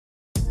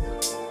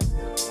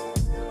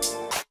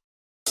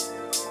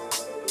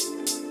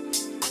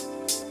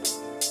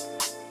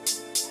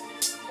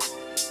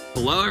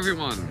Hello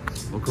everyone,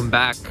 welcome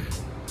back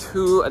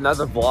to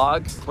another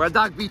vlog. We're at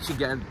Dog Beach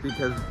again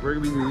because we're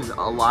gonna be doing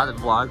a lot of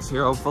vlogs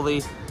here.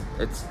 Hopefully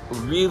it's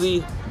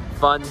really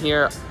fun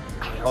here.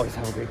 I always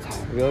have a great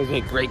time. We always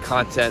make great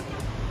content.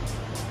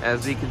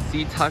 As you can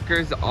see,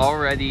 Tucker's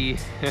already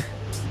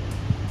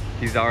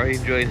he's already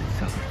enjoying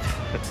himself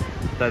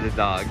with other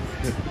dogs.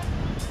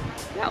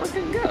 Yeah, look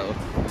at him go.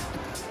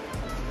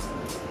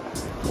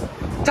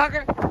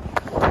 Tucker!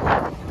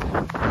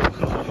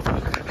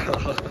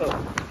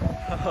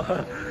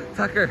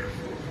 Tucker!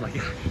 Oh my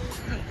gosh.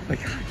 Oh my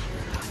gosh.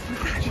 Oh my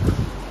gosh.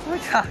 Oh my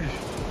gosh.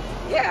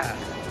 Yeah.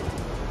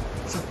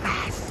 So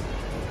fast.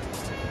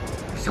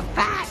 You're so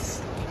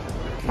fast.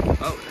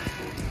 Oh.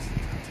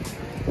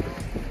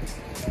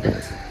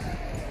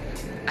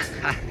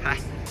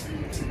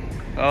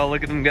 Oh,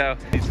 look at him go.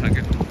 He's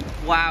Tucker.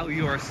 Wow,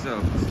 you are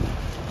soaked.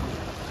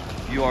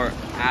 You are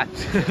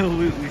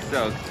absolutely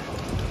soaked.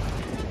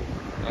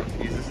 Oh,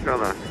 he's just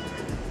gonna,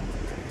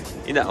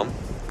 you know.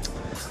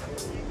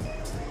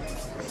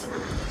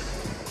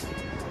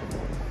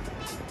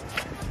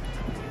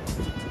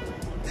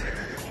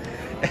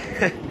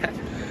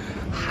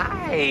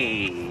 Hi,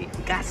 we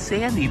got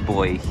Sandy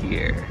Boy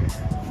here.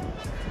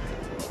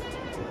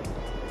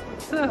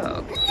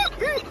 So.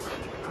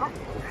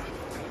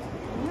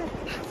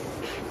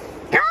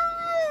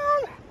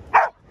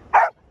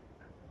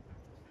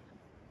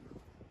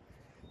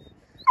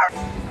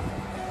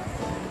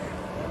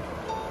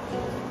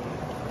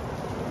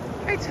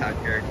 Hi,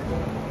 Tucker.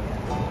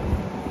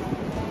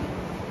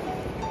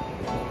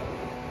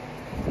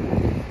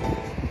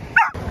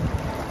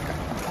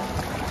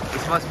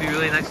 This must be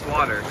really nice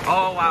water.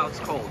 Oh wow, it's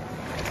cold.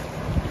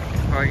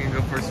 Probably gonna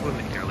go for a swim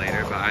in here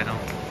later, but I don't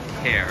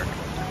care.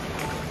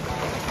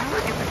 Oh,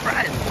 look, it's a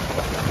friend.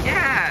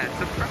 Yeah,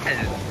 it's a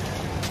friend.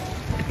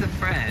 It's a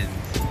friend.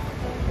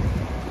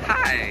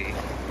 Hi.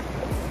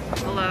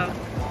 Hello.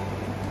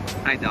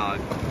 Hi, dog.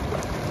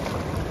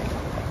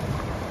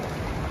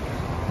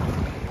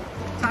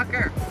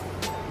 Tucker,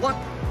 look,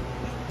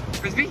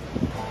 Frisbee.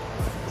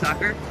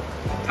 Tucker,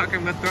 Tucker,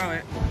 I'm gonna throw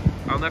it.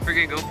 I'm never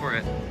gonna go for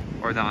it,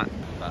 or not.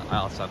 But I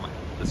also have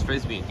this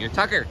Frisbee in here.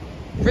 Tucker,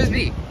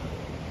 Frisbee,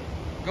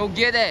 go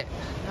get it.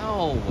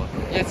 No,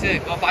 that's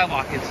it. Go buy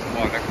walk into the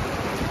water.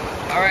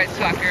 All right,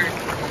 Tucker.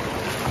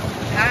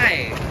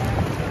 Hi.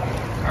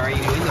 Are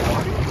you in the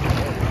water?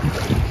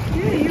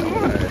 Yeah, you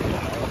are.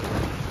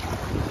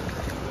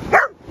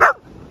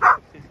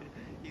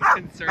 He's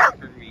concerned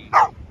for me.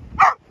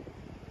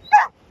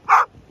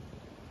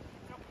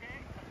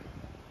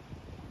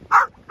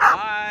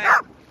 Bye.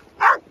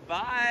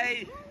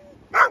 Bye.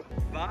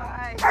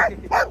 Bye.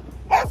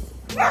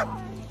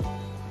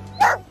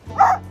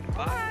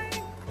 Bye.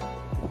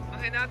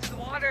 Okay, now to the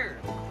water.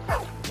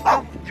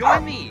 Come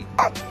join me.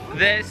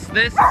 This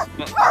is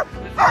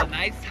a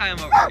nice time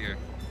over here.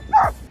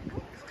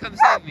 Come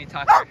save me,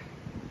 Tucker.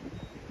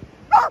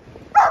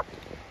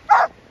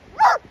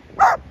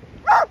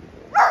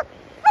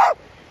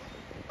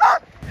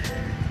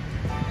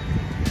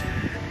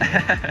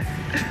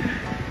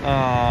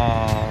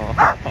 Oh.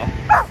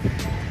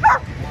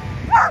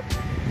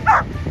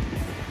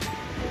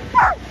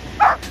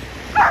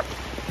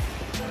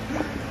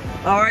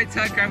 All right,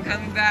 Tucker, I'm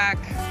coming back.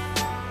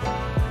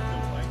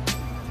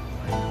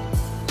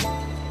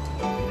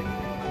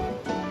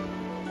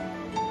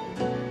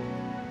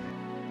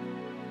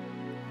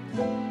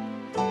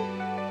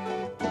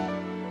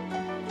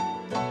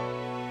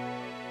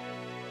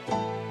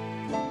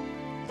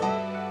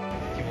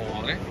 Do you want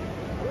water?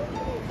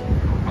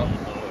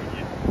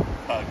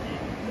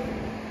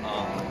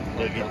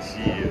 Look at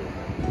you.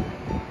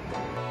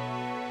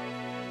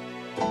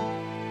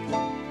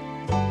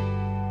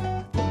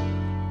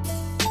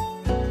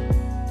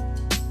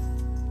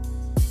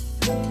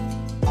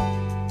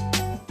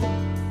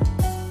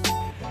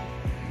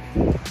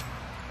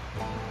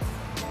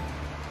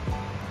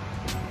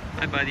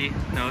 Hi, buddy.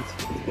 No, it's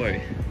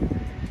boy.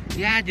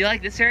 Yeah, do you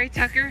like this area,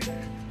 Tucker?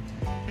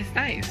 It's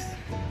nice.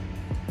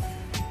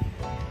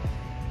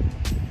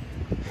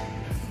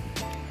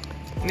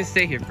 I'm gonna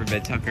stay here for a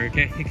bit, Tucker,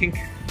 okay? You can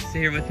stay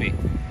here with me.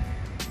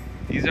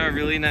 These are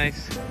really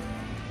nice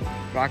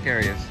rock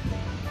areas.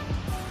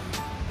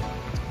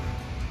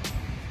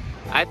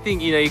 I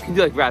think, you know, you can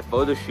do like rad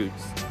photo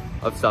shoots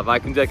of stuff. I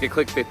can do like a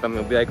clickbait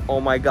thumbnail and be like, oh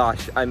my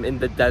gosh, I'm in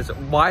the desert.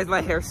 Why is my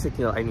hair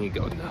sticking out? I need to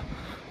go in the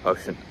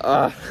ocean.